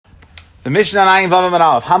The Mishnah Ayin Vav Amud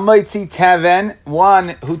Aleph. Hamoitzi Teven, one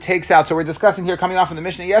who takes out. So we're discussing here, coming off from the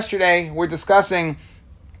Mishnah yesterday, we're discussing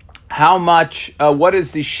how much, what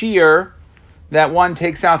is the shear that one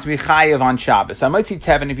takes out to be chayiv on Shabbos. Hamoitzi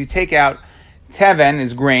Teven, if you take out, Teven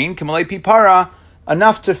is grain, Kimalei Pipara,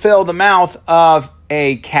 enough to fill the mouth of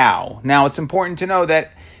a cow. Now it's important to know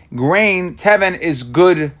that grain, Teven, is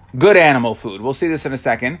good animal food. We'll see this in a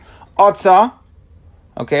second. Otza,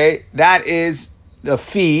 okay, that is a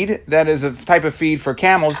feed, that is a type of feed for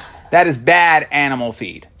camels, that is bad animal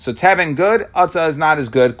feed. So Teven good, Atza is not as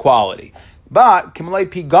good quality. But Kimalei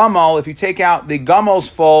Pi Gamal, if you take out the Gamal's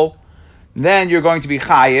full, then you're going to be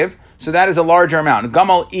Chayiv. So that is a larger amount.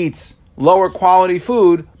 Gamal eats lower quality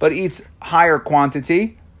food, but eats higher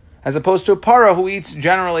quantity, as opposed to a Para who eats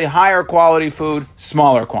generally higher quality food,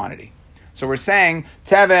 smaller quantity. So we're saying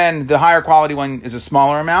Teven, the higher quality one, is a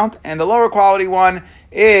smaller amount, and the lower quality one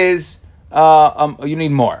is you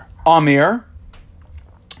need more. Amir,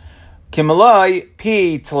 Kimalai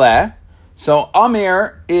Pi Tle. So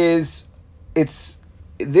Amir is a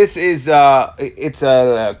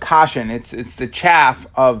kashin. It's the chaff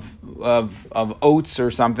of oats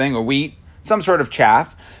or something, or wheat, some sort of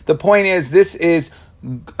chaff. The point is this is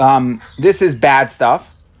bad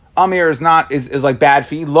stuff. Amir is like bad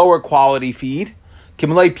feed, lower quality feed.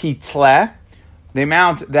 Kimalai Pi Tle, the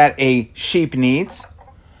amount that a sheep needs.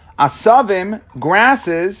 Asavim,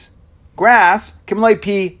 grass, Kimalei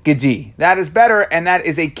Pi Gedi. That is better, and that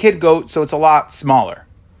is a kid goat, so it's a lot smaller.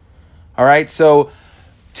 All right, so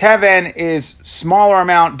Teven is smaller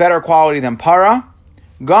amount, better quality than Para.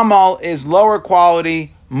 Gamal is lower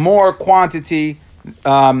quality, more quantity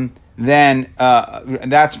than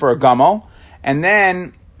that's for a Gamal. And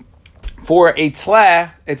then for a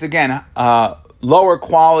Tle, it's again lower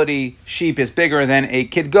quality sheep is bigger than a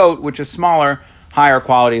kid goat, which is smaller. Higher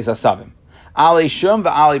quality is asavim. Ali shum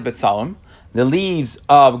va'ali betzalim. The leaves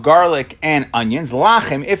of garlic and onions.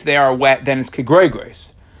 Lachem, if they are wet, then it's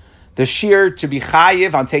kegregres. The shear to be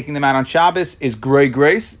chayiv on taking them out on Shabbos is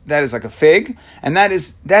gregres. That is like a fig. And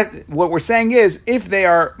what we're saying is, if they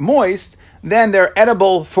are moist, then they're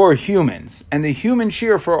edible for humans. And the human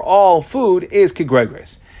shear for all food is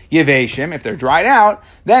kegregres. Yeveshim, if they're dried out,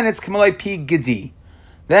 then it's Kimalei Pi Gedi.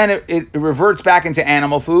 Then it reverts back into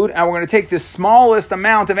animal food, and we're going to take the smallest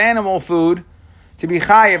amount of animal food to be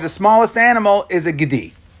chayiv. The smallest animal is a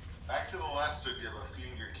gedi. Back to the last sugya of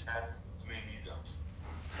feeding your cat Tmei.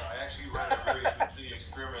 So I actually ran a very complete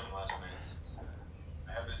experiment last night.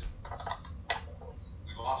 I have this.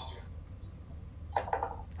 We lost you.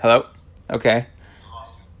 Hello? Okay. We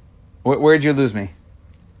lost you. Where'd you lose me?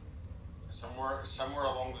 Somewhere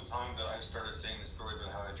along the time that I started saying the story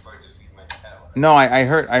about how I tried to feed my cat. No, I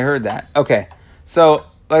heard that. Okay. So,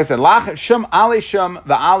 like I said, lach shum ali shum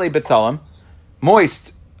va'ali betzalim,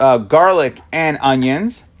 moist garlic and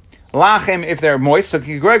onions. Lachim, if they're moist, so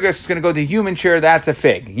kigregres is going to go to human shear, that's a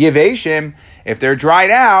fig. Yeveshim, if they're dried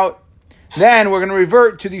out, then we're going to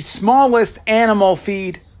revert to the smallest animal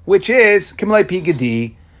feed, which is Kimalei Pi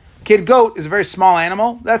Gedi. Kid goat is a very small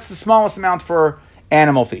animal. That's the smallest amount for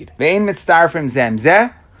animal feed. Ve'ein mitzdarfim zem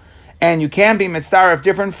zeh. And you can be mitzvah of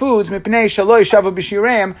different foods, mipnei shaloi shavu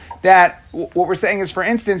b'shireim, that what we're saying is, for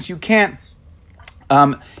instance, you can't,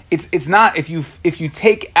 it's not, if you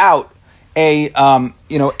take out a,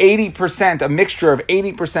 80%, a mixture of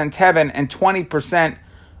 80% Teven and 20%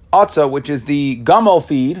 Atza, which is the Gamal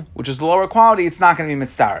feed, which is the lower quality, it's not going to be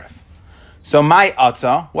mitzvah. So my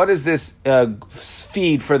Atza, what is this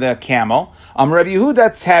feed for the camel? Rabbi Yehuda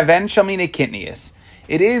Teven shamine kitnius.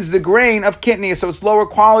 It is the grain of kidney, so it's lower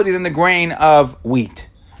quality than the grain of wheat.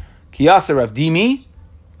 Kiyasa Rav Dimi,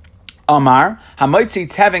 Amar,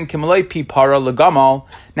 Hamoitzi Teven Kimalei Pi Para Legamal.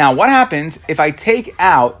 Now, what happens if I take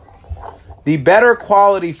out the better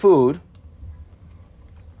quality food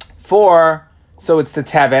so it's the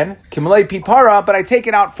Teven, Kimalei Pi Para, but I take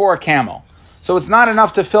it out for a camel. So it's not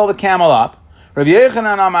enough to fill the camel up. Rav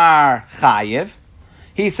Yechanan Amar Chayiv.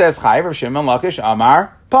 He says Chayiv. Rav Shimon Lakish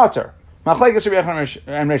Amar Pater. Machlekes Rav Yechanan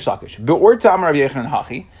and Reish Lakish. Be'orta Amar Rav Yechanan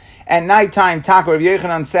Hachi. At nighttime, Taka Rav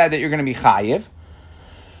Yechanan said that you're going to be chayiv.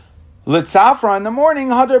 Litzafra in the morning,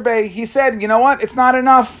 Hadar Bey, he said, you know what? It's not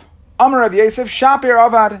enough. Amar Rav Yosef Shapir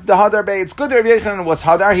Avad the Hadar Bey. It's good that Rav Yechanan was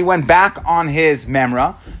Hadar. He went back on his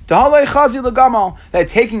memra. Dahalei Chazi Legamal, that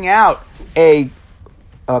taking out a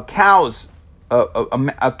cow's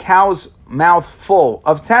mouth full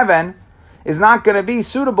of teven is not going to be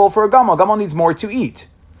suitable for a gamal. Gamal needs more to eat.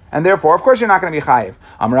 And therefore, of course, you're not going to be chayiv.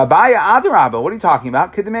 Rabaya Adarabba, what are you talking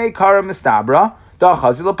about? Kidmei kara mistabra da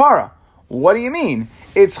chazi lapara. What do you mean?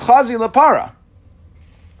 It's chazi lapara.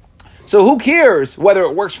 So who cares whether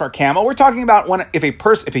it works for a camel? We're talking about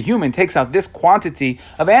if a human takes out this quantity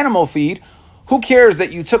of animal feed, who cares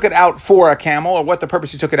that you took it out for a camel or what the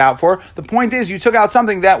purpose you took it out for? The point is you took out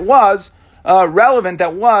something that was relevant,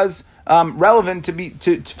 relevant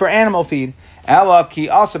for animal feed. Ela ki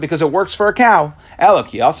also because it works for a cow. Ela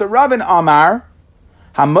ki also Rabin Amar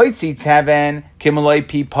Hamoitzi Teven Kimolei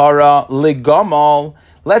Pi Para Ligomol.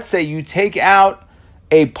 Let's say you take out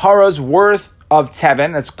a para's worth of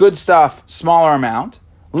teven, that's good stuff, smaller amount.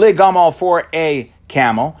 Ligomol for a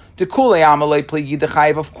camel. Dekule Amalei Pligi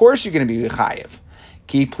Dechayev. Of course you're going to be chayev.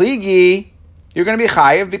 Ki Pligi, you're going to be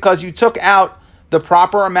chayev because you took out the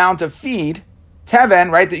proper amount of feed.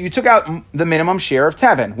 Teven, right? That you took out the minimum share of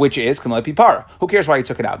teven, which is Kamle Pipara. Who cares why you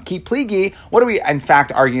took it out? Ki pligi, what are we in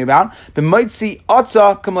fact arguing about? B'moitzi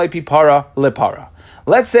otza Kamle Pipara lepara.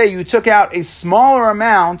 Let's say you took out a smaller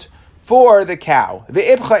amount for the cow.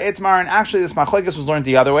 Ve'ibcha itmar, and actually this machlekes was learned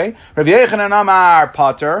the other way. Rav Yechanan Amar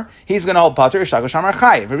Pater, he's going to hold Pater. Shagosh Amar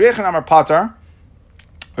Chayiv. Rav Yechanan Amar Pater.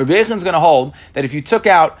 Rav Yechanan's going to hold that if you took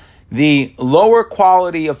out the lower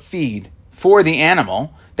quality of feed for the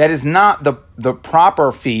animal, that is not the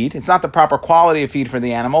proper feed. It's not the proper quality of feed for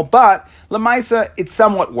the animal, but lemaisa it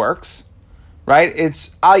somewhat works, right? It's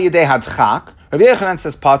al yedei hadchak. Rabbi Yechanan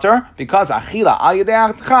says pater because achila al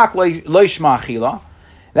yedei hadchak loishma achila.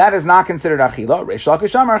 That is not considered achila. Reish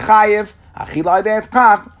Lakish Amar chayiv achila al yedei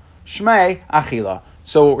hadchak shmei achila.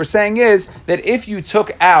 So what we're saying is that if you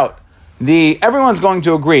took out everyone's going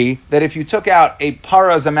to agree that if you took out a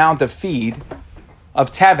para's amount of feed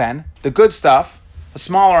of teven, the good stuff, a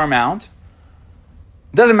smaller amount,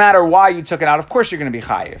 doesn't matter why you took it out. Of course, you're going to be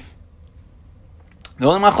chayiv. The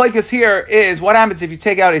only machlokes here is what happens if you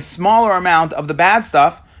take out a smaller amount of the bad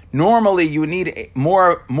stuff. Normally, you would need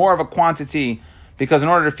more of a quantity because in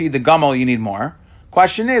order to feed the gummel, you need more.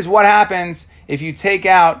 Question is, what happens if you take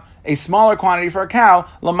out a smaller quantity for a cow?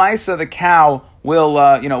 Lamaisa, the cow will,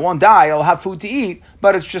 won't die. It'll have food to eat,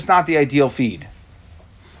 but it's just not the ideal feed.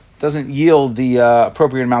 Doesn't yield the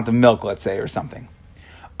appropriate amount of milk, let's say, or something.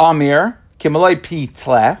 Amir, Kimalei Pi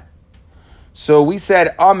Tle. So we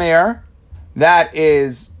said Amir, that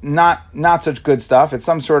is not such good stuff. It's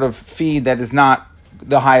some sort of feed that is not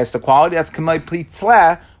the highest of quality. That's Kimalei Pi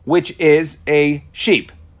Tle, which is a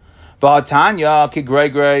sheep. V'atanya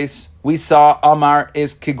Kigregres. We saw Amar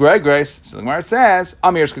is Kigregres. So the Gemara says,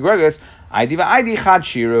 Amir is Kigregres. Aidi v'aidi chad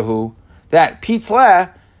shirahu. That Pi Tle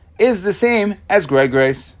is the same as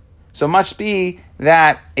Gregres. So it must be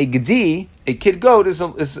that a gedi, a kid goat, is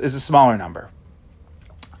a smaller number.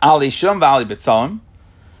 Ali shum v'ali b'tzalim.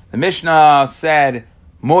 The Mishnah said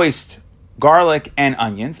moist garlic and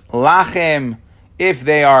onions. Lachem, if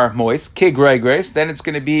they are moist, kigregres, then it's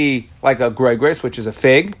going to be like a gregres, which is a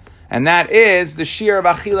fig. And that is the shir of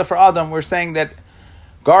achila for Adam. We're saying that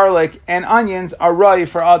garlic and onions are roi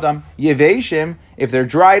for Adam. Yeveshim, if they're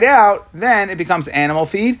dried out, then it becomes animal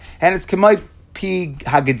feed, and it's k'may pi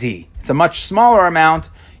hagadi. It's a much smaller amount.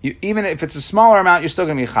 Even if it's a smaller amount, you're still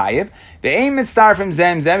going to be chayiv.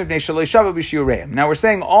 Now we're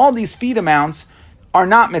saying all these feed amounts are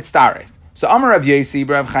not mitzdarif. So Amar Rav Yesi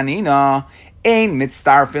Rav Chanina ein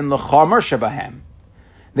mitzdarfin lechamer shabahem.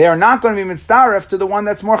 They are not going to be mitzdarif to the one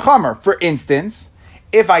that's more chamer. For instance,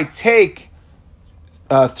 if I take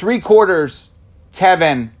 3/4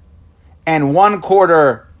 teven and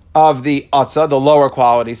 1/4 of the atzah, the lower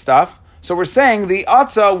quality stuff, so we're saying the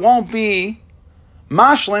atzah won't be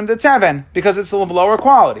mashlim the teven because it's of lower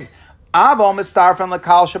quality. Abo mitzdarfen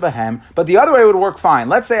lekal shabahem, but the other way would work fine.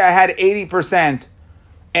 Let's say I had 80%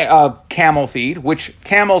 camel feed, which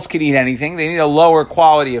camels could eat anything. They need a lower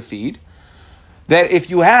quality of feed. That if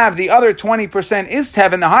you have the other 20% is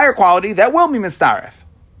teven, the higher quality, that will be mitzdaref.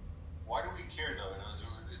 Why do we care though?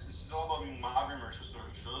 This is all about being ma'avim or shus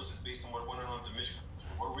based on what went on the Mishnah. So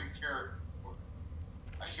what do we care?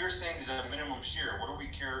 You're saying there's a minimum shear. What do we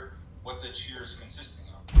care what the shear is consisting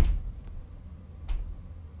of?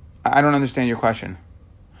 I don't understand your question.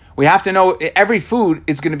 We have to know every food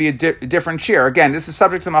is going to be a different shear. Again, this is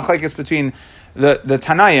subject to machlekes between the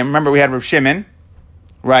Tanaim. Remember, we had Rav Shimon,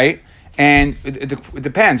 right? And it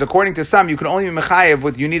depends. According to some, you can only be mechayev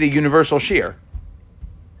with you need a universal shear.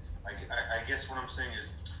 I guess what I'm saying is,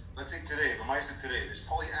 let's say today, there's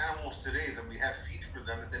probably animals today that we have feed for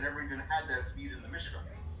them that they never even had that feed in the Mishkan.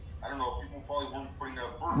 I don't know, people probably weren't putting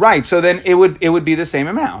that bird. Right, so then it would be the same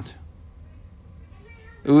amount.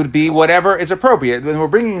 It would be whatever is appropriate. When we're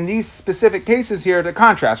bringing these specific cases here to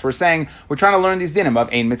contrast, we're saying we're trying to learn these dinim of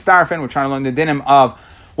ein mitzdarfen. We're trying to learn the dinim of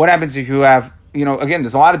what happens if you have, again,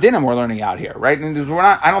 there's a lot of dinim we're learning out here, right? And we're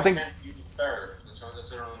not. I don't think. That's what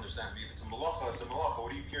I don't understand. If it's a malacha, it's a malacha.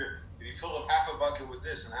 What do you care? If you fill up half a bucket with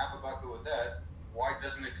this and half a bucket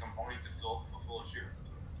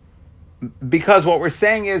because what we're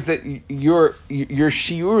saying is that your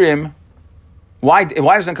shiurim, why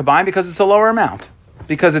doesn't it combine? Because it's a lower amount.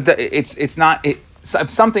 Because it's not. If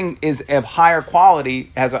something is of higher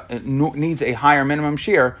quality, needs a higher minimum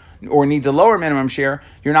shear, or needs a lower minimum shear,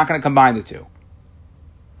 you're not going to combine the two.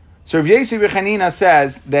 So Rav Yossi Rechanina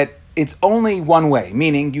says that it's only one way,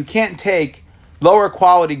 meaning you can't take lower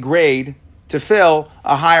quality grade to fill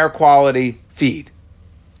a higher quality feed.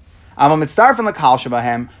 But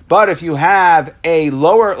if you have a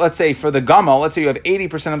lower, let's say for the gummel, let's say you have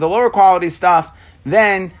 80% of the lower quality stuff,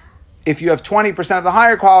 then if you have 20% of the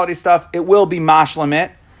higher quality stuff, it will be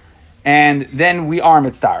mashlamit, and then we are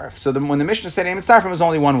mitzdaref. So when the Mishnah said mitzdaref, it was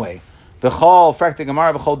only one way. Can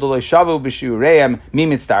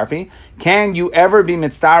you ever be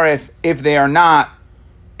mitzdaref if they are not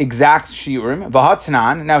exact shiurim?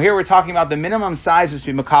 Now here we're talking about the minimum size is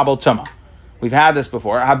to be makabel tumah. We've had this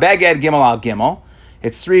before. Habeged gimel al gimel.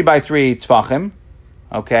 It's 3x3 tfachim,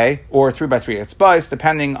 okay, or 3x3 etzbais,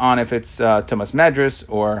 depending on if it's tumas medris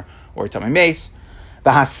or tummy mace.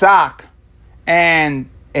 The hasak and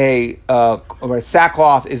a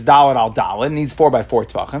sackcloth is dalet al dalet, needs 4x4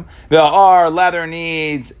 tfachim. The leather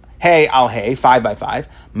needs hay al hay, 5x5.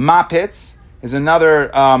 Mapitz is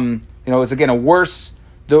another, it's again a worse,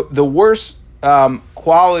 the worse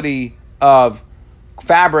quality of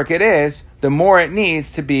fabric it is, the more it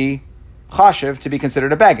needs to be chashiv to be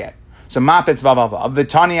considered a beged. So mapitz vavavav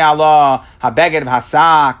v'tani Allah habeged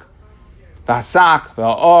v'hasak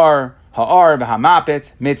v'or ha'or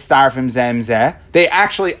v'hamapitz mitzdarfim zemzeh. They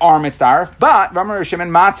actually are mitzdarf, but Ramar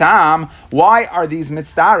Shimon matam. Why are these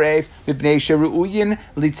mitzdaref? Mipnei sheruuyin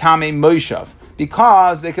litame moishav,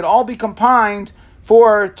 because they could all be combined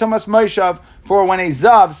for tumas moishav. For when a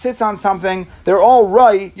zav sits on something, they're all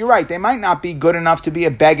right. You're right. They might not be good enough to be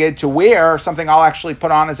a beged to wear, something I'll actually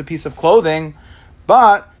put on as a piece of clothing,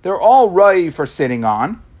 but they're all right for sitting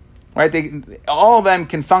on. Right? All of them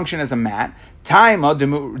can function as a mat. Taima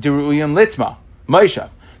deruyan litzma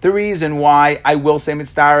moishav. The reason why I will say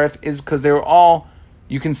mitzdaref is because they're all.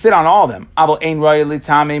 You can sit on all of them. Aval ein raya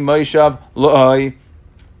litame moishav loy.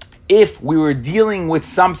 If we were dealing with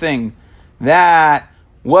something that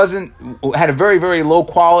had a very, very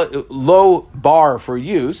low bar for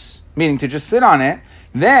use, meaning to just sit on it,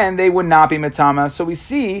 then they would not be mitama. So we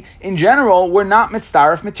see, in general, we're not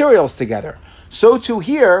mitzdaref materials together. So too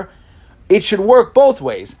here, it should work both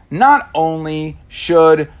ways. Not only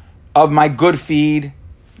should of my good feed,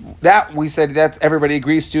 that we said that everybody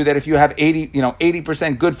agrees to, that if you have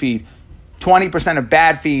 80% good feed, 20% of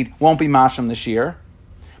bad feed won't be masham this year.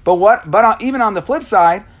 But even on the flip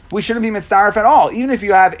side, we shouldn't be mitzdaref at all. Even if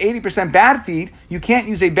you have 80% bad feed, you can't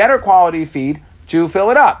use a better quality feed to fill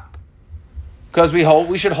it up, because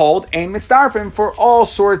we should hold ein mitzdarefim for all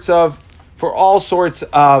sorts of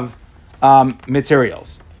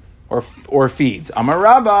materials or feeds. Amar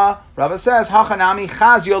Rabba says hachanami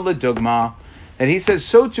chazyo ledugma, and he says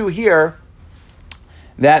so too here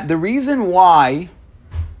that the reason why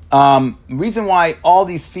all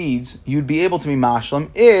these feeds you'd be able to be mashlim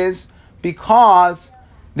is because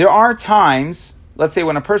there are times, let's say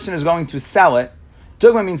when a person is going to sell it,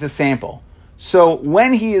 dugma means a sample. So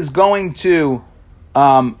when he is going to,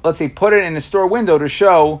 let's say, put it in a store window to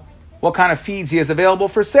show what kind of feeds he has available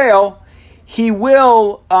for sale, he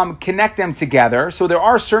will connect them together. So there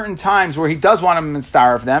are certain times where he does want to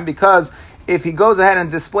mitzdaref them, because if he goes ahead and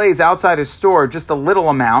displays outside his store just a little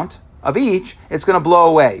amount of each, it's going to blow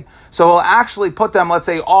away. So he'll actually put them, let's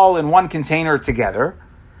say, all in one container together.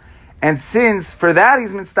 And since for that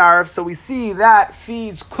he's mitzdaref, so we see that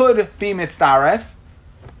feeds could be mitzdaref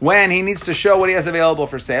when he needs to show what he has available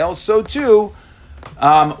for sale. So too,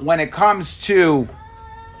 when it comes to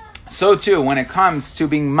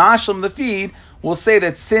being mashlim the feed, we'll say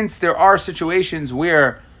that since there are situations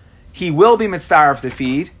where he will be mitzdaref the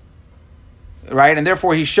feed, right, and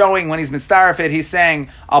therefore he's showing when he's mitzdaref it, he's saying,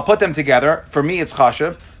 I'll put them together. For me, it's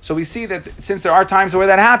chashuv. So we see that since there are times where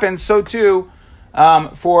that happens, so too,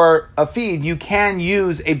 for a feed, you can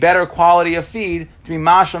use a better quality of feed to be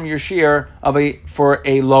mashlim your shear for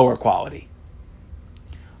a lower quality.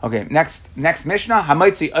 Okay, next Mishnah,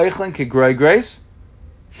 hamaitzi eichlin kegroigres.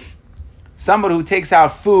 Somebody who takes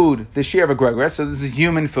out food, the shear of a groigres, so this is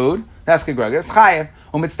human food, that's kegroigres. Chayev,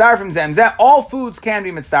 u'mitzdarefim zemzeh, all foods can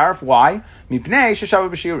be mitzdaref. Why? Mipnei sheshavu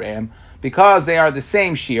b'shiureim, because they are the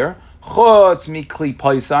same shear. Chutz mikli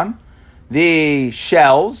poisan, the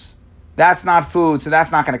shells, that's not food, so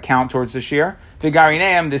that's not going to count towards the shear.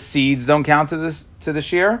 V'garineim, the seeds don't count to the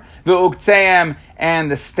shear. V'uktzeim, and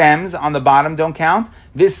the stems on the bottom don't count.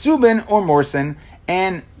 V'subin or morsin,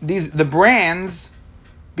 and the brands,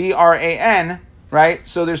 B-R-A-N, right?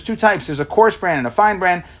 So there's two types. There's a coarse bran and a fine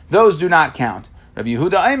bran. Those do not count. Rabbi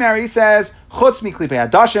Yehuda Aimer, he says, chutz mi klipe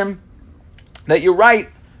adashim, that you're right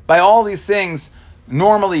by all these things,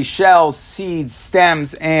 normally shells, seeds,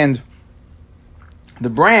 stems, and the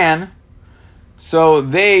bran, so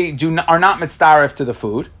they are not mitzdaref to the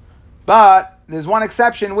food. But there's one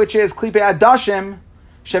exception, which is klipe adashim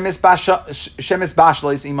shemis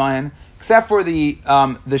bashlois imayin, except for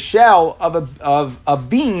the shell of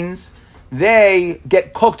beans. They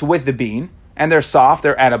get cooked with the bean, and they're soft,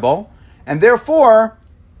 they're edible, and therefore,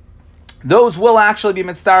 those will actually be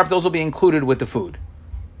mitzdaref, those will be included with the food.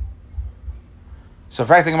 So,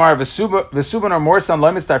 fact the Gemara, v'suban or morsan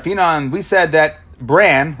lo mitzdarfina, and we said that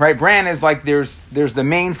bran, right? Bran is like there's the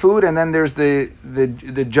main food, and then there's the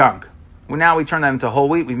junk. Well, now we turn that into whole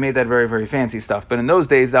wheat. We've made that very, very fancy stuff. But in those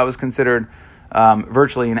days, that was considered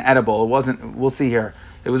virtually inedible. It wasn't. We'll see here.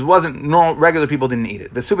 It wasn't normal. Regular people didn't eat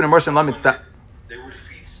it. V'suban or morsan lo mitzdarfina. They would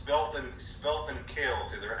feed spelt and kale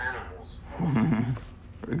to their animals.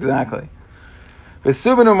 Exactly.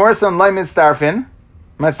 V'suban or morsan lo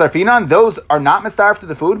mitzdarfina, those are not mitzdarf to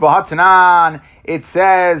the food. V'hatanan, it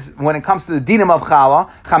says, when it comes to the dinim of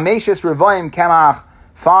challah, chameshes revoim kemach,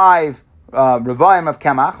 5 revoim of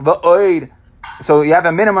kemach, v'oid, so you have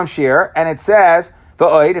a minimum share, and it says,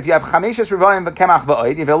 v'oid, if you have chameshes revoim kemach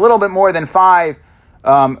v'oid, if you have a little bit more than 5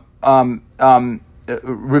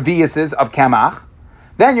 reviuses of kemach,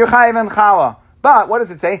 then you're chayiv in challah. But what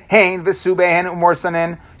does it say? Hein v'subehen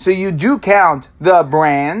umorsanin. So you do count the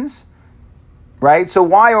brands, right? So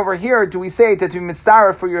why over here do we say that to be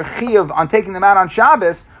mitzdaref for your chiyuv on taking them out on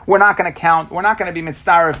Shabbos? We're not going to count. We're not going to be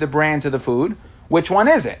mitzdaref the brand to the food. Which one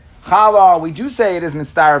is it? Challah, we do say it is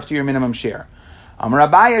mitzdaref to your minimum share.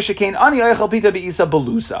 Rabaya shekain ani oichel pita beisa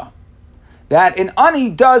belusa. That an ani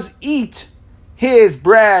does eat his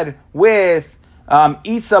bread with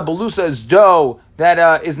itza belusa's dough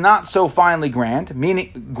that is not so finely ground,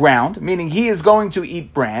 meaning he is going to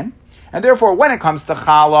eat bran, and therefore when it comes to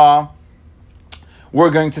challah,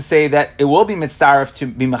 we're going to say that it will be mitzdaref to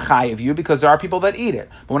be mechayev you because there are people that eat it.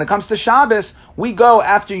 But when it comes to Shabbos, we go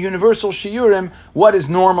after universal shiurim, what is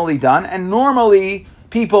normally done, and normally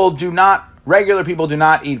regular people do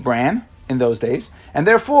not eat bran in those days, and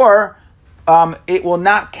therefore it will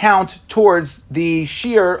not count towards the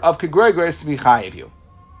shear of kegregres to be chayev you.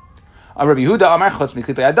 Rabbi Yehuda Amar Chutz mi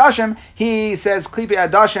klipe adashim, he says klipe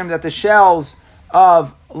adashim, that the shells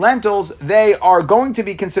of lentils, they are going to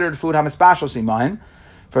be considered food hamispashos imahin.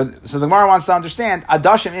 So the Gemara wants to understand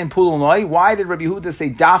adashim in pulin. Why did Rabbi Yehuda say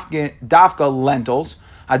dafka lentils?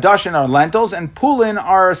 Adashim are lentils, and pulin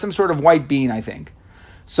are some sort of white bean, I think.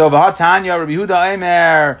 So v'hatanya Rabbi Yehuda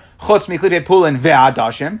Eimer chutz mi klipe pulin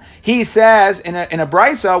ve'adashim. He says in a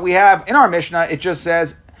brisa we have in our Mishnah, it just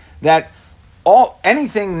says that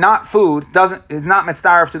anything not food is not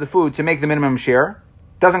mitzdaref to the food to make the minimum share.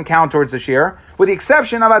 Doesn't count towards the share, with the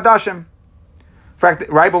exception of adashim.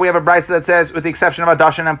 Right, but we have a brisa that says with the exception of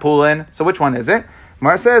adashim and pulin. So which one is it?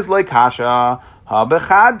 Mar says loikasha ha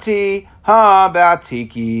bechadti ha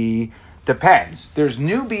be'atiki. Depends. There's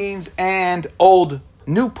new beans and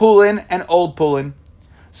new pulin and old pulin.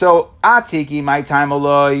 So atiki my time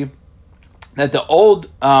aloi, that the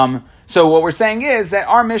old. So what we're saying is that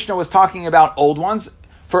our Mishnah was talking about old ones.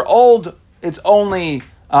 For old, it's only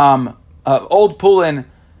old pulin.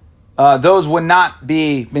 Those would not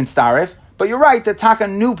be mitzdaref. But you're right, the taka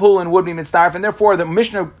new pulin would be mitzdaref, and therefore the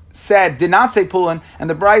Mishnah did not say pulin, and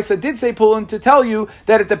the Brisa did say pulin to tell you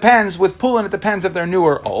that it depends. With pulin, it depends if they're new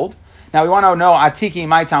or old. Now we want to know atiki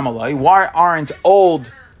my tamalai. Why aren't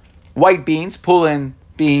old white beans, pulin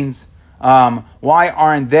beans? Why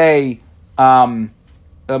aren't they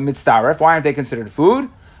mitzdaref? Why aren't they considered food?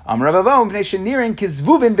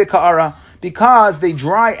 Because they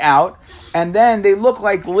dry out and then they look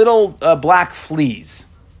like little black fleas.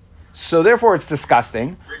 So therefore it's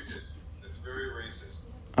disgusting. Racist. It's very racist.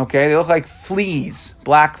 Okay, they look like fleas,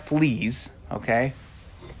 black fleas. Okay,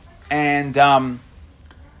 and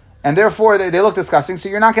therefore they look disgusting. So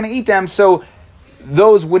you're not going to eat them. So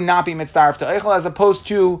those would not be mitzdaref to eichel, as opposed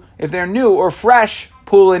to if they're new or fresh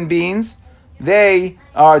pulin beans, they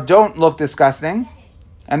don't look disgusting,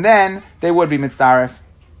 and then they would be mitzdaref.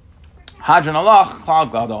 Hadran alach klal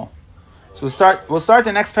gadol. So we'll start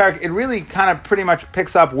the next parak. It really kind of pretty much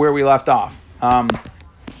picks up where we left off,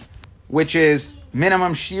 which is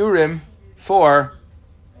minimum shiurim for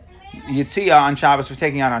yitzia on Shabbos, for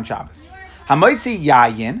taking out on Shabbos. Hamoitzi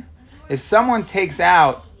yayin, if someone takes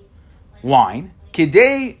out wine,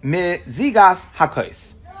 kidei me zigas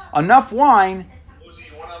hakois, enough wine. Uzi,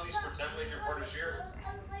 you want to at least pretend like you're part of share?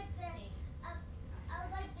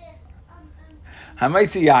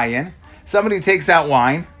 Hamoitzi yayin. somebody who takes out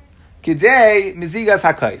wine, kidei mizigas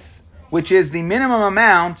hakais, which is the minimum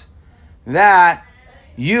amount that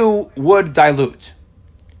you would dilute.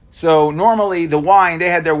 So normally the wine, they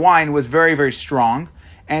had their wine was very, very strong.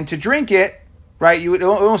 And to drink it, right, it would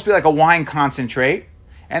almost be like a wine concentrate.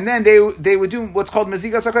 And then they would do what's called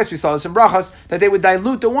mezigas hakais. We saw this in brachas, that they would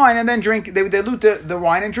dilute the wine and then drink. They would dilute the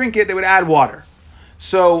wine and drink it. They would add water.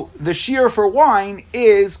 So the shear for wine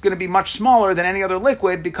is going to be much smaller than any other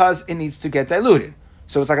liquid because it needs to get diluted.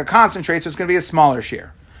 So it's like a concentrate, so it's going to be a smaller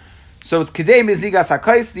shear. So it's kedei mezigas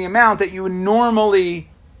hakais, the amount that you would normally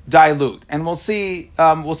dilute. And we'll see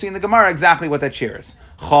in the Gemara exactly what that shear is.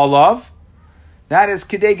 Chalav, that is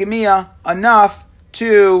kedei gemia, enough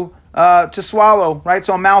to swallow, right?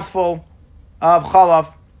 So a mouthful of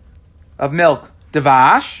chalav, of milk.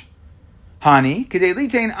 Devash, honey, kedei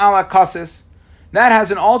litein ala kasis, that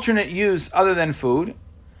has an alternate use other than food.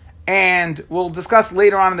 And we'll discuss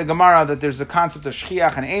later on in the Gemara that there's a concept of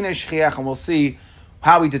shchiach and ein shchiach, and we'll see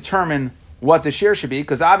how we determine what the shear should be,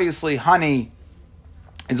 because obviously honey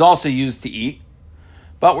is also used to eat.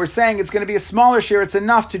 But we're saying it's going to be a smaller shear. It's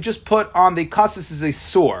enough to just put on the kasis as a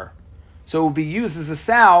sore. So it will be used as a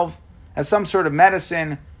salve, as some sort of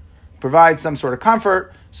medicine, provide some sort of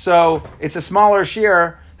comfort. So it's a smaller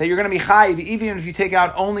shear that you're going to be chayiv, even if you take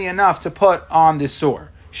out only enough to put on the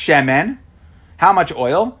sore. Shemen, how much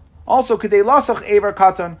oil? Also, kedei lasach ever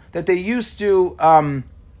katan, that they used to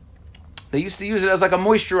use it as like a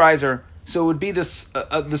moisturizer. So it would be the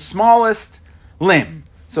smallest limb.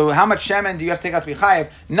 So how much shemen do you have to take out to be chayiv?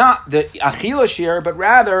 Not the achila shear, but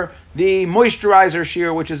rather the moisturizer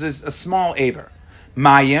shear, which is a small aver.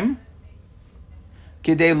 Mayim,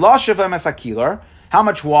 kedei lashav mesakilar, how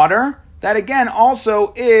much water? That again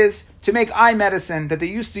also is to make eye medicine, that they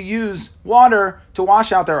used to use water to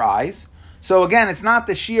wash out their eyes. So again, it's not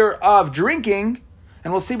the shear of drinking,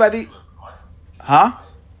 and we'll see by the... Huh?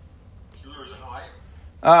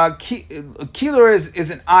 Keeler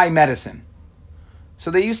is an eye medicine.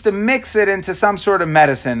 So they used to mix it into some sort of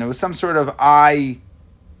medicine. It was some sort of eye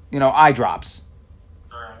drops.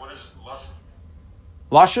 What is lashuv?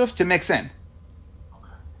 Lashuv, to mix in.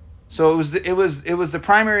 So it was the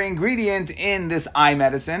primary ingredient in this eye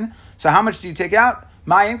medicine. So how much do you take out?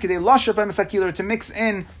 Mayim kedei lashuv b'mesakiler, to mix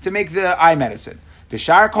in to make the eye medicine.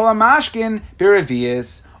 V'shar kol hamashkin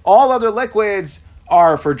b'revius. All other liquids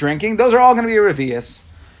are for drinking. Those are all going to be revius.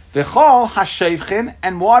 V'chol hashayvchin,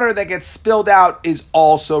 and water that gets spilled out is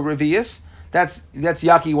also revius. That's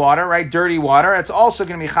yucky water, right? Dirty water. It's also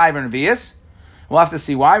going to be chayv and revius. We'll have to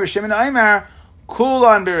see why. Rishimin Aimer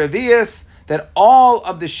kulan b'revius, that all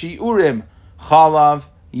of the shiurim, chalav,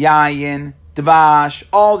 yayin, dvash,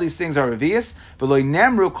 all these things are revius. V'lo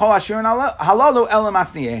nemru kol hashiurim halalu elam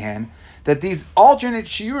asniyehen, that these alternate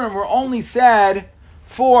shiurim were only said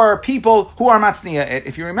for people who are matzniya.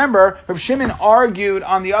 If you remember, Rav Shimon argued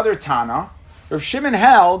on the other Tana. Rav Shimon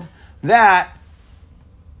held that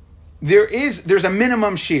there's a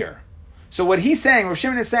minimum shear. So what Rav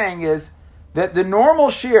Shimon is saying is that the normal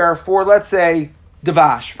shear for, let's say,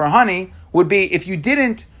 dvash, for honey, would be, if you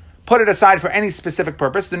didn't put it aside for any specific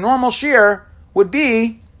purpose, the normal shear would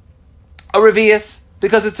be a revius,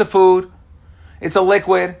 because it's a food, it's a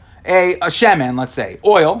liquid, a shemen, let's say,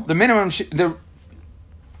 oil. The minimum, the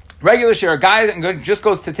regular shear, a guy just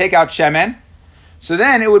goes to take out shemen, so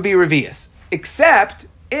then it would be revius. Except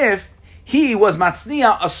if he was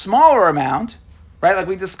matzniya a smaller amount, right, like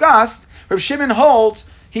we discussed, Rav Shimon holds,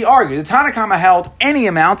 he argued, the Tanna Kama held any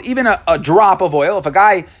amount, even a drop of oil. If a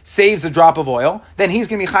guy saves a drop of oil, then he's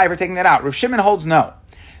going to be chayav for taking that out. Rav Shimon holds no,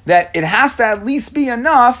 that it has to at least be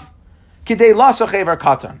enough kidei lasoch ever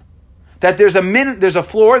katan, that there's a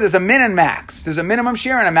floor, there's a min and max, there's a minimum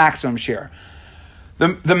shear and a maximum shear.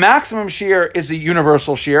 The maximum shear is the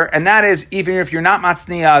universal shear, and that is, even if you're not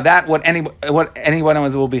matzniya, that what anyone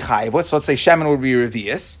will be chayiv with. So let's say shemen would be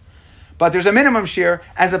revius. But there's a minimum shear,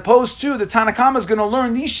 as opposed to the Tanna Kama is going to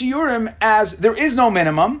learn these shiurim as there is no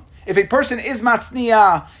minimum. If a person is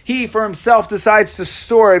matzniya, he for himself decides to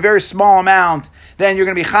store a very small amount, then you're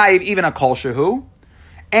going to be chayiv even a kol shehu.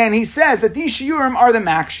 And he says that these shiurim are the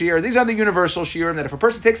max shear. These are the universal shiurim, that if a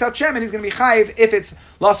person takes out shemen, he's going to be chayiv if it's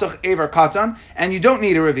lasoch ever katan, and you don't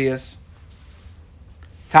need a revius.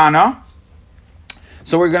 Tana.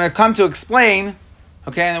 So we're going to come to explain.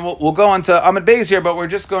 Okay, and we'll go into Amud Beis here, but we're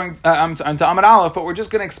just going into Amud Aleph, but we're just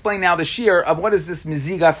going to explain now the shear of what is this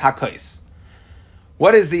mizigas hakais.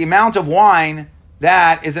 What is the amount of wine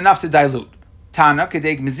that is enough to dilute? Tana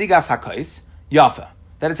kedeg mizigas hakais yafa,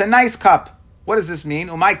 that it's a nice cup. What does this mean?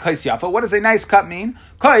 Umay kais yafa. What does a nice cup mean?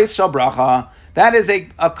 Kais shal bracha. That is a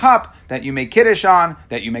cup that you make kiddush on,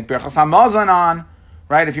 that you make berachas hamazon on,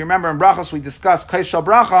 right? If you remember in brachos, we discussed kaishal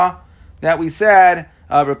bracha that we said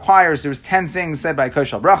requires, there's 10 things said by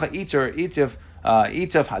kaishal bracha, itif,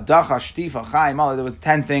 hadacha, shtifa, chaim, there was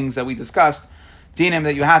 10 things that we discussed, dinim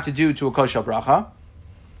that you have to do to a kaishal bracha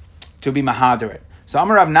to be mahader it. So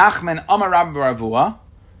Amar Rav Nachman, Amar Rav Baravua.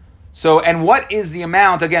 So, and what is the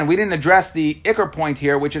amount? Again, we didn't address the ikar point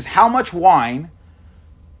here, which is how much wine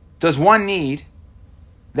does one need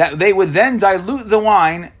that they would then dilute the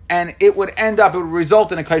wine and it would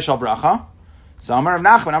result in a kaishal bracha. So Amar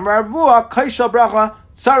Rav Nachman, Amar Rav Baravua, kaishal bracha,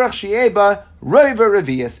 tzarech shieba, roiva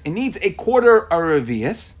revius. It needs a quarter of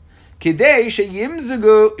revius. Kidei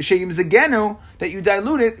sheyimzagenu, that you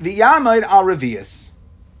dilute it, v'yamid al revius.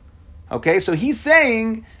 Okay, so he's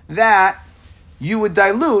saying that you would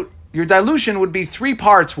dilute, your dilution would be 3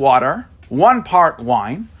 parts water, 1 part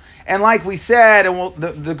wine. And like we said, and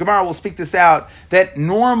the Gemara will speak this out, that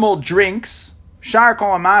normal drinks, shar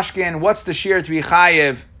kol mashkin, what's the shear to be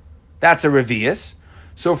chayiv? That's a revius.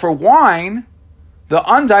 So for wine, the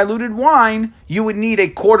undiluted wine, you would need a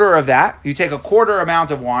quarter of that. You take a quarter amount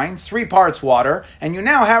of wine, 3 parts water, and you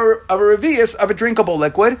now have a revius of a drinkable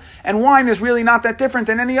liquid, and wine is really not that different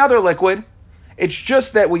than any other liquid. It's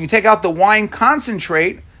just that when you take out the wine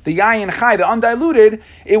concentrate, the yayin chai, the undiluted,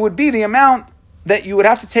 it would be the amount that you would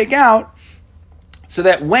have to take out so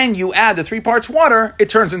that when you add the 3 parts water, it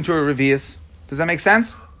turns into a revius. Does that make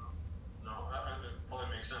sense? No, it probably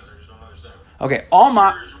makes sense. I just don't understand. Okay,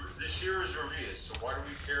 The shear is revius, so why do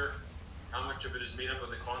we care how much of it is made up of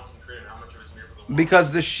the concentrate and how much of it is made up of the water?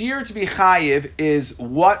 Because the shear to be chayiv is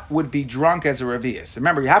what would be drunk as a revius.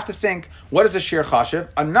 Remember, you have to think, what is a shear chashiv?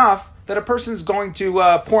 Enough that a person is going to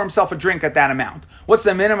pour himself a drink at that amount. What's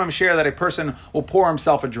the minimum share that a person will pour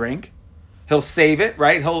himself a drink? He'll save it,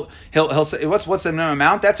 right? He'll say, what's the minimum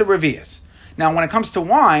amount? That's a revius. Now, when it comes to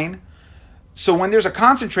wine, so when there's a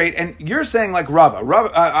concentrate, and you're saying like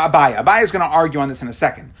Abaya is going to argue on this in a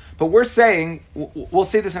second, but we're saying, we'll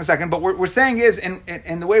see this in a second, but we're saying is,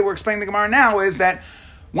 in the way we're explaining the Gemara now, is that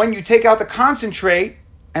when you take out the concentrate,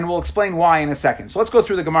 and we'll explain why in a second. So let's go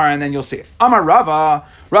through the Gemara and then you'll see it. Amar Rava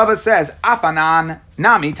says, Afanan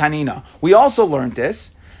nami tanina. We also learned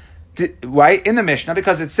this, right, in the Mishnah,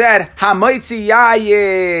 because it said, Hamoitzi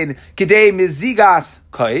yayin kidei mizigas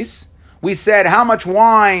kais. We said how much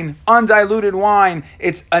wine, undiluted wine,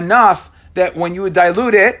 it's enough that when you would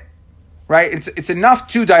dilute it, right, it's enough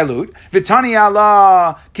to dilute. Vitani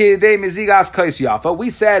Allah kidei mizigas kais yafa. We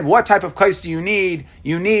said, what type of kais do you need?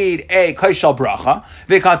 You need a kaishal bracha.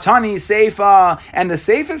 Vikatani seifa, and the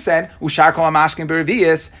seifa said, ushar kol amashkin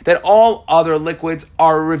berevius, that all other liquids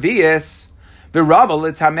are revius. Rava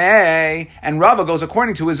litamei, and Rava goes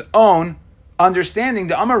according to his own understanding.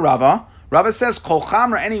 The Amar Rava says, kol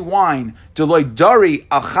chamra, any wine, deloy dari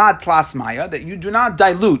achad plasmaya, that you do not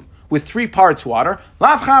dilute with 3 parts water,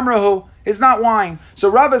 lav chamrahu, is not wine. So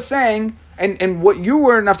Rava is saying, and what you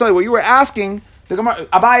were, Naftali, what you were asking, the Gemara,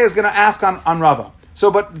 Abaya is going to ask on Rava.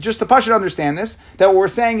 So, but just to Pasha understand this, that what we're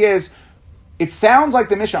saying is, it sounds like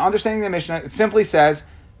the Mishnah, understanding the Mishnah, it simply says,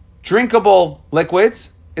 drinkable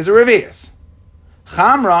liquids is a revius.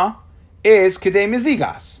 Chamra is kedei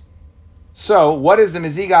mizigas. So, what is the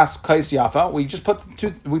mizigas kais yafa? We just put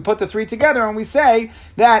the 3 together and we say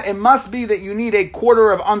that it must be that you need a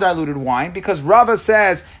quarter of undiluted wine, because Rava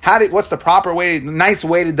says, what's the proper way, nice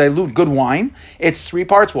way to dilute good wine? It's 3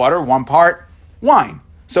 parts water, 1 part wine.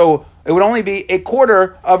 So, it would only be a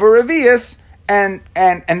quarter of a revius, and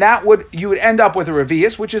that you would end up with a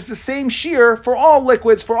revius, which is the same shear for all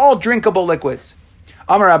liquids, for all drinkable liquids.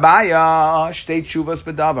 Amar Abaya, shtei tshuvas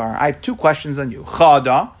b'davar. I have 2 questions on you.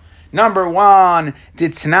 Chada. Number 1,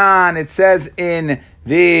 Ditnan, it says in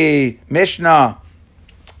the Mishnah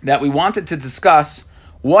that we wanted to discuss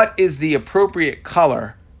what is the appropriate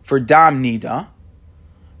color for dam nida,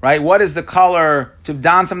 right? What is the color to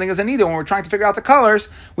don something as a nida? When we're trying to figure out the colors,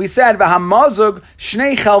 we said, V'hamazug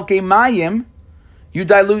shnei chelkei mayim, you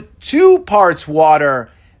dilute 2 parts water,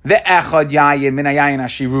 ve'echad yayin min hayayin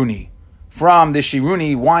hashiruni, from the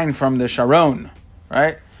shiruni, wine from the Sharon,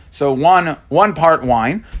 right? So one part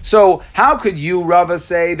wine. So how could you, Rava,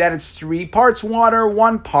 say that it's 3 parts water,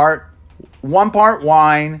 1 part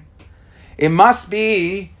wine? It must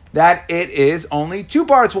be that it is only 2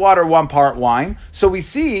 parts water, 1 part wine. So we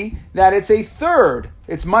see that it's a third.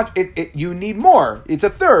 It's you need more. It's a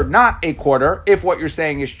third, not a quarter, if what you're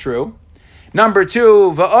saying is true. Number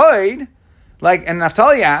 2, va'oid, and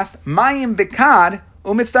Naftali asked, mayim bikad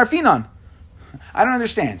umitzdarfinon. I don't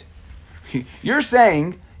understand. You're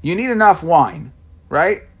saying you need enough wine,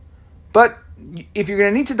 right? But if you're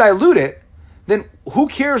going to need to dilute it, then who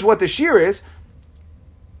cares what the shear is?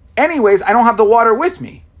 Anyways, I don't have the water with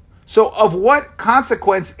me. So of what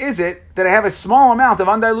consequence is it that I have a small amount of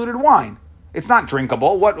undiluted wine? It's not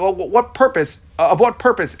drinkable. What purpose, of what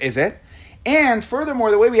purpose is it? And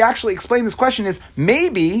furthermore, the way we actually explain this question is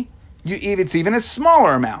maybe it's even a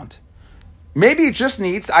smaller amount. Maybe it just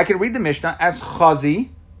needs, I can read the Mishnah as chazi,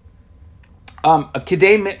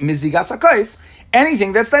 kidei mizigas hakais,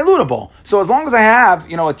 anything that's dilutable. So as long as I have,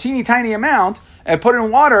 a teeny tiny amount, and put it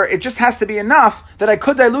in water, it just has to be enough that I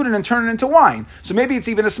could dilute it and turn it into wine. So maybe it's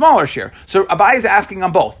even a smaller share. So Abai is asking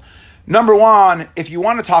on both. Number one, if you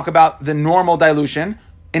want to talk about the normal dilution,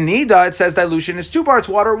 in Nida it says dilution is 2 parts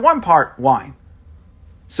water, 1 part wine.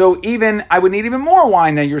 So I would need even more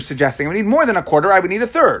wine than you're suggesting. I would need more than a quarter, I would need a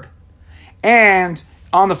third. And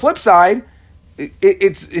on the flip side,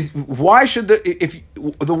 why should if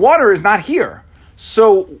the water is not here?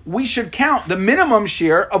 So we should count the minimum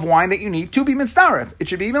share of wine that you need to be mitzdaref. It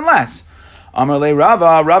should be even less. Amar le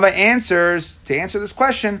Rava. Rava answers, to answer this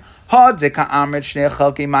question, that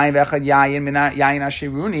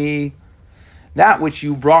which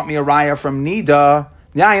you brought me a raya from Nida,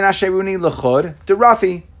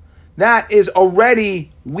 that is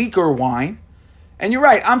already weaker wine. And you're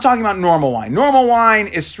right, I'm talking about normal wine. Normal wine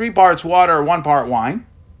is 3 parts water, 1 part wine.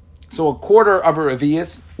 So a quarter of a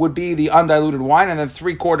revius would be the undiluted wine, and then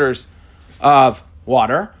 3/4 of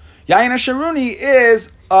water. Yayin Asheruni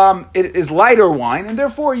is lighter wine, and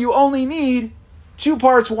therefore you only need 2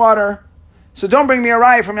 parts water. So don't bring me a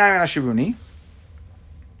raya from Yayin Asheruni.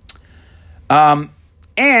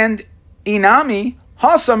 And inami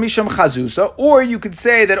hasa misham chazusa, or you could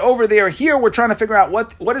say that over there, here we're trying to figure out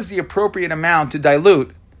what is the appropriate amount to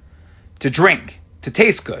dilute, to drink, to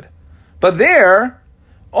taste good. But there,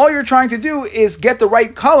 all you're trying to do is get the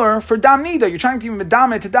right color for dam nida. You're trying to give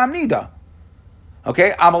medame to dam nida.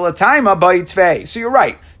 Okay, amalataima ba'itve. So you're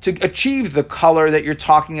right. To achieve the color that you're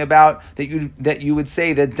talking about, that you would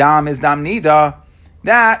say that dam is dam nida,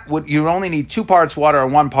 you only need 2 parts water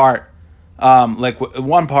and 1 part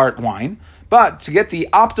 1 part wine. But to get the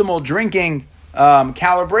optimal drinking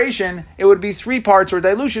calibration, it would be 3 parts, or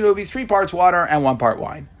dilution, it would be 3 parts water and 1 part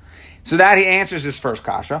wine. So that he answers his first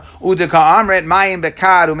kasha.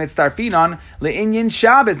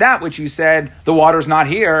 That which you said, the water's not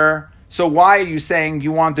here. So why are you saying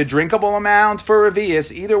you want the drinkable amount for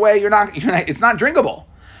revius? Either way, it's not drinkable.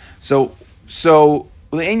 So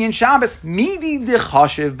le'inyan Shabbos midi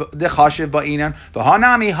dechashiv ba'inan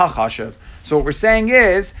v'hanami hachashiv. So what we're saying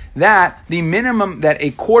is that the minimum that a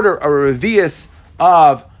quarter or a revius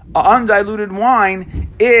of undiluted wine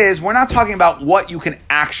is, we're not talking about what you can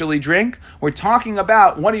actually drink. We're talking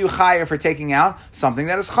about what are you chayav for taking out something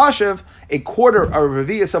that is chashiv, a quarter or a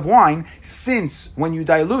revius of wine, since when you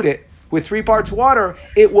dilute it with 3 parts water,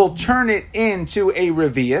 it will turn it into a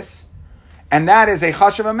revius, and that is a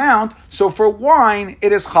chashiv amount. So for wine,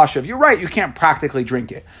 it is chashiv. You're right, you can't practically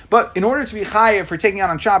drink it. But in order to be chayav for taking out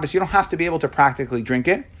on Shabbos, you don't have to be able to practically drink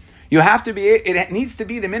it. It needs to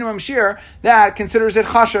be the minimum share that considers it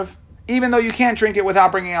chashav, even though you can't drink it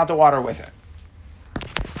without bringing out the water with it.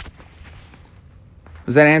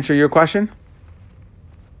 Does that answer your question?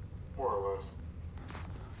 More or less.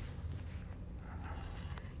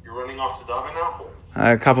 You're running off to daven now?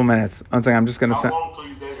 A couple minutes. One second, I'm just going to How long till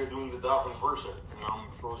you guys are doing the daf in person? I'm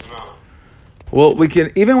frozen out. Well, we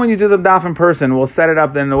can, even when you do the daf in person, we'll set it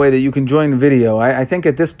up in a way that you can join video. I think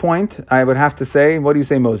at this point, I would have to say, what do you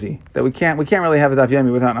say, Mosey? That we can't really have a daf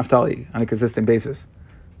yomi without Naftali on a consistent basis.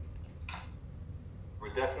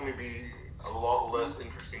 Would definitely be a lot less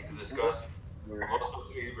interesting to discuss.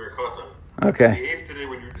 Okay. Behave today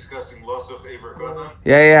when you're discussing Losuch Eber Katan.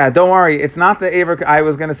 Yeah. Don't worry. It's not the Eber. I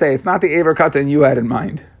was going to say it's not the Eber Katan you had in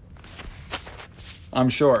mind. I'm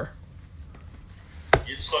sure.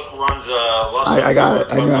 Yitzchak runs I got it.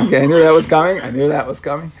 I knew that was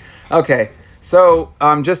coming. Okay. So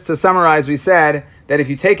just to summarize, we said that if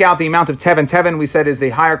you take out the amount of teven, we said is the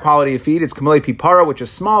higher quality of feed. It's kamilei pipara, which is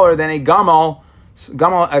smaller than a gamal.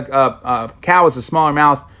 A cow is a smaller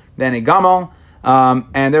mouth than a gamal.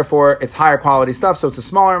 And therefore it's higher quality stuff, so it's a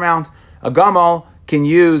smaller amount. A gamal can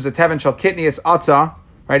use a teven shal kitnius atza,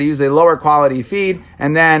 right? To use a lower quality feed,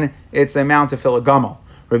 and then it's the amount to fill a gamal.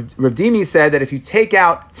 Rav Dimi said that if you take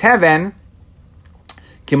out teven,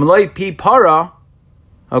 kimloi pi para,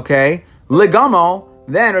 okay, legamal,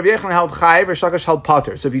 then Rav Yechon held chayiv, or Shlakash held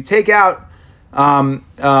pater. So if you take out,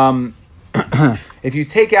 if you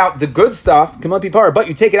take out the good stuff, kimloi pi para, but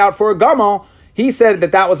you take it out for a gamal, he said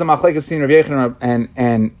that was a machlekes between Rav Yechon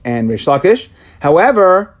and Rish Lakish.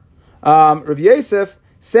 However, Rav Yosef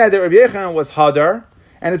said that Rav Yechon was hadar,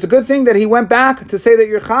 and it's a good thing that he went back to say that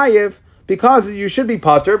you're chayiv because you should be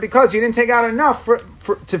pater, because you didn't take out enough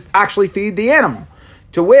to actually feed the animal.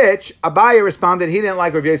 To which Abaye responded, he didn't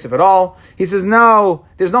like Rav Yosef at all. He says, no,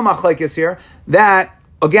 there's no machlekes here. That,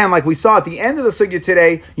 again, like we saw at the end of the sugya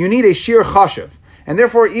today, you need a shir chashav. And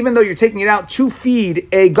therefore, even though you're taking it out to feed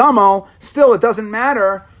a gamo, still it doesn't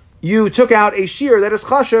matter. You took out a shir that is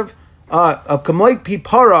chashav, a kamleik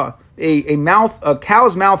pipara, a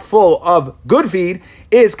cow's mouth full of good feed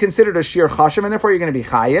is considered a shir chashav, and therefore you're going to be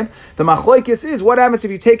chayiv. The machlokes is, what happens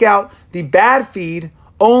if you take out the bad feed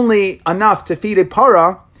only enough to feed a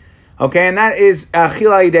para, okay, and that is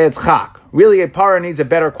achila idei tzchak. Really, a para needs a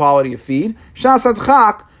better quality of feed. Shas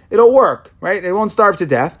tzchak, it'll work, right? It won't starve to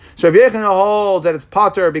death. So Rav Yechon holds that it's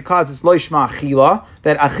pater because it's lo yishma achila,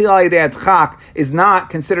 that achila idei tzchak is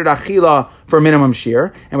not considered achila for minimum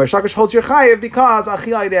shear, and Rav Shakish holds your chayiv because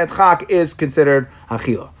achila idei tzchak is considered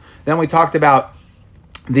achila. Then we talked about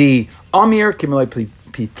the amir kimulei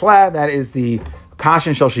pitle, that is the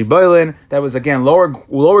kashin shel shiboilin, that was again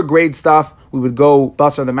lower grade stuff. We would go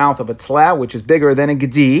basar the mouth of a tle, which is bigger than a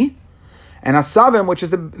gedi, and a savim, which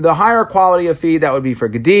is the higher quality of feed, that would be for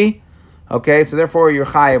gedi. Okay, so therefore you're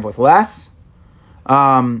chayiv with less.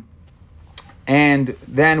 And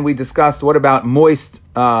then we discussed what about moist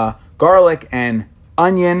garlic and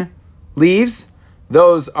onion leaves.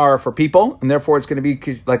 Those are for people, and therefore it's going to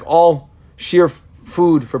be like all sheer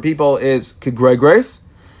food for people is kigregres.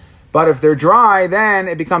 But if they're dry, then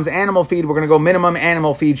it becomes animal feed. We're going to go minimum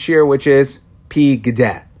animal feed shear, which is pi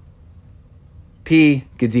gedeh. Pi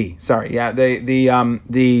gedi. Sorry, yeah,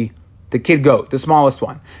 the kid goat, the smallest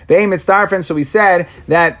one. Ve'im mitzdarfen. So we said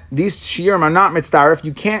that these shiurim are not mitzdaref.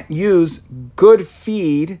 You can't use good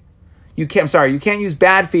feed. You can't use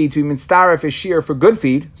bad feed to be mitzdaref as shear for good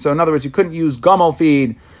feed. So in other words, you couldn't use gomel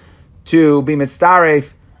feed to be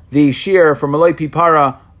mitzdaref the shear for malay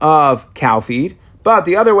pipara of cow feed. But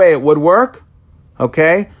the other way it would work,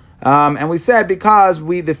 okay? And we said because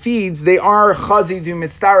the feeds, they are chazi to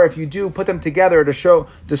mitzvah. If you do put them together to show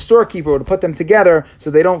the storekeeper to put them together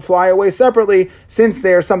so they don't fly away separately, since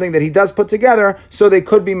they are something that he does put together, so they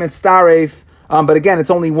could be mitzvah. But again,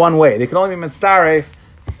 it's only one way. They can only be mitzvah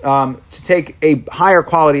to take a higher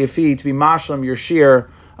quality of feed, to be mashlam your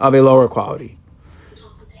shear of a lower quality.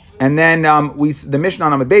 And then the Mishnah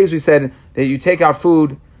on Amud Beis, we said that you take out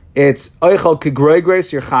food. It's oichel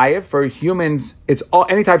kegregres your chayiv. For humans, it's all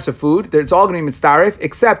any types of food. It's all going to be mitzdaref,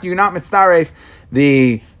 except you're not mitzdaref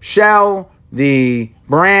the shell, the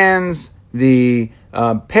brands, the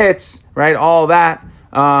pits, right? All that.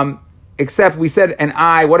 Except we said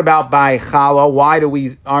what about by challah? Why do we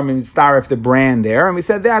mitzdaref the brand there? And we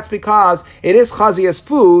said that's because it is chazi as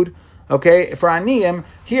food. Okay, for aniyim,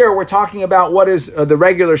 here we're talking about what is the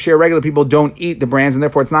regular shear. Regular people don't eat the brands, and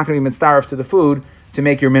therefore it's not going to be mitzdaref to the food to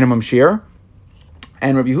make your minimum shear.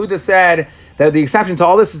 And Rabbi Yehuda said that the exception to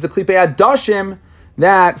all this is the klipei adashim,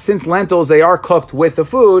 that since lentils, they are cooked with the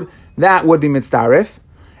food, that would be mitzdarif.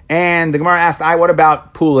 And the Gemara asked, what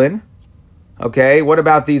about pulin? Okay, what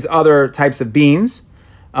about these other types of beans?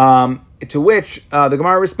 To which the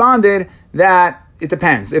Gemara responded that it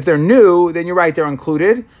depends. If they're new, then you're right, they're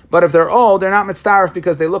included. But if they're old, they're not mitzdarif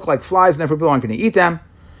because they look like flies and therefore people aren't going to eat them.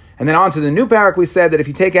 And then on to the new parak, we said that if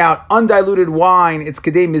you take out undiluted wine, it's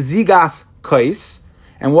kedei mezigas kais.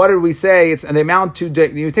 And what did we say? It's the amount you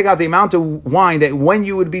take out the amount of wine that when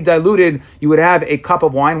you would be diluted, you would have a cup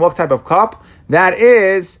of wine. What type of cup? That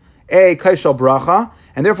is a kaishal bracha.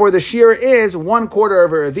 And therefore the shear is 1/4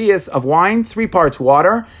 of a revius of wine, 3 parts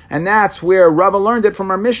water. And that's where Rava learned it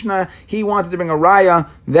from our Mishnah. He wanted to bring a raya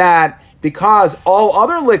that because all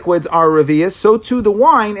other liquids are revius, so too the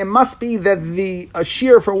wine, it must be that the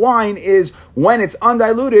shear for wine is when it's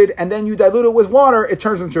undiluted, and then you dilute it with water, it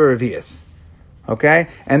turns into a revius. Okay?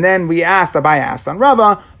 And then Abaya asked on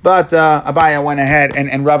Rava, but Abaya went ahead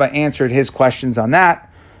and Rava answered his questions on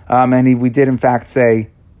that. We did in fact say,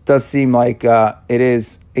 does seem like it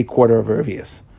is 1/4 of a revius.